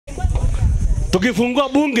Tukifungua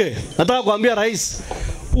bunge, nataka kuambia rais,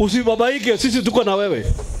 usibabaike, sisi tuko na wewe.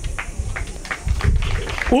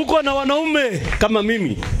 Uko na wanaume kama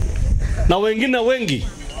mimi na wengine wengi,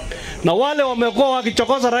 na wale wamekuwa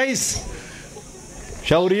wakichokoza rais,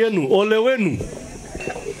 shauri yenu, ole wenu.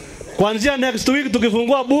 Kuanzia next week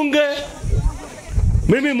tukifungua bunge,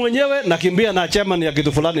 mimi mwenyewe nakimbia na chairman ya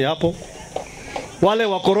kitu fulani hapo. Wale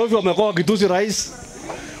wakorofi wamekuwa wakitusi rais,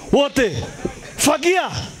 wote fagia.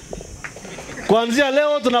 Kuanzia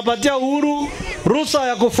leo tunapatia Uhuru ruhusa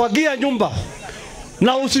ya kufagia nyumba.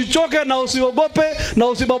 Na usichoke, na usiogope, na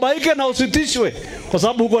usibabaike, na usitishwe, kwa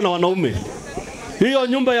sababu uko na wanaume. Hiyo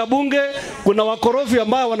nyumba ya bunge kuna wakorofi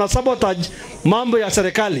ambao wanasabotage mambo ya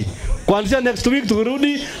serikali. Kuanzia next week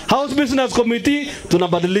tukirudi, House Business Committee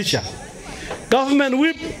tunabadilisha, Government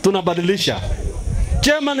Whip tunabadilisha,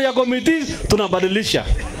 Chairman ya committee tunabadilisha,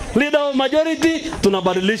 Leader of Majority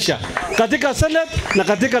tunabadilisha, katika Senate na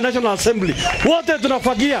katika National Assembly wote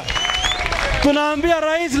tunafagia. Tunaambia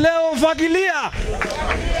rais leo fagilia.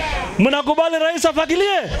 Mnakubali rais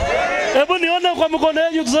afagilie? Hebu nione kwa mkono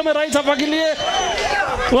wenu tuseme rais afagilie.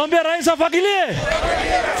 Mwambie rais afagilie.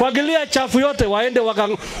 Fagilia chafu yote,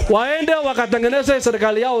 waende wakatengeneze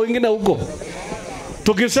serikali yao wengine huko.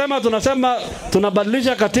 Tukisema tunasema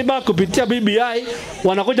tunabadilisha katiba kupitia BBI,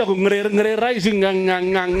 wanakuja kungere rais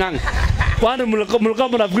ngang. Kwani mlikuwa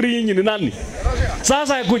mnafikiri nyinyi ni nani?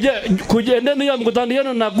 Sasa endeni hiyo mkutano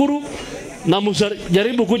yenu na Guru, na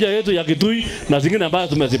mjaribu kuja yetu ya Kitui na zingine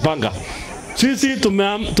ambazo tumezipanga. Sisi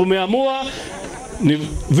tumeamua ni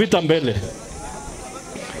vita mbele.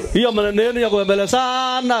 Hiyo maneno yenu ya kubembele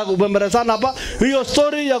sana hapa, hiyo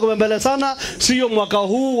story ya kubembele sana sio mwaka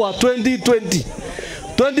huu wa 2020.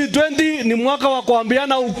 2020 ni mwaka wa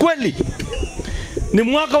kuambiana ukweli. Ni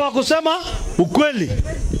mwaka wa kusema ukweli.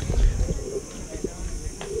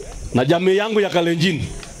 Na jamii yangu ya Kalenjins,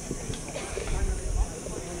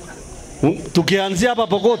 tukianzia hapa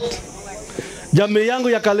Pokot, jamii yangu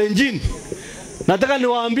ya Kalenjins, nataka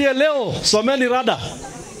niwaambie leo, someni rada.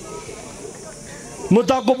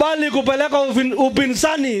 Mtakubali kupeleka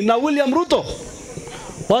upinzani na William Ruto?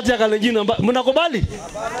 Watu ya Kalenjins, mnakubali?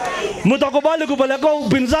 Mtakubali kupeleka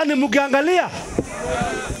upinzani mkiangalia?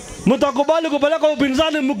 Mtakubali kupeleka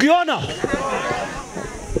upinzani mkiona?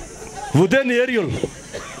 Vuteni aerial.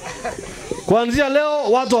 Kuanzia leo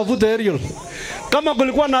watu wavute aerial. Kama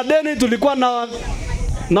kulikuwa na deni, tulikuwa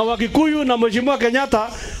na Wakikuyu na Mheshimiwa Kenyatta,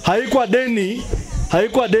 haikuwa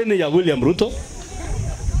deni ya William Ruto.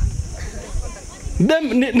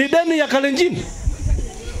 Ni deni ya Kalenjins.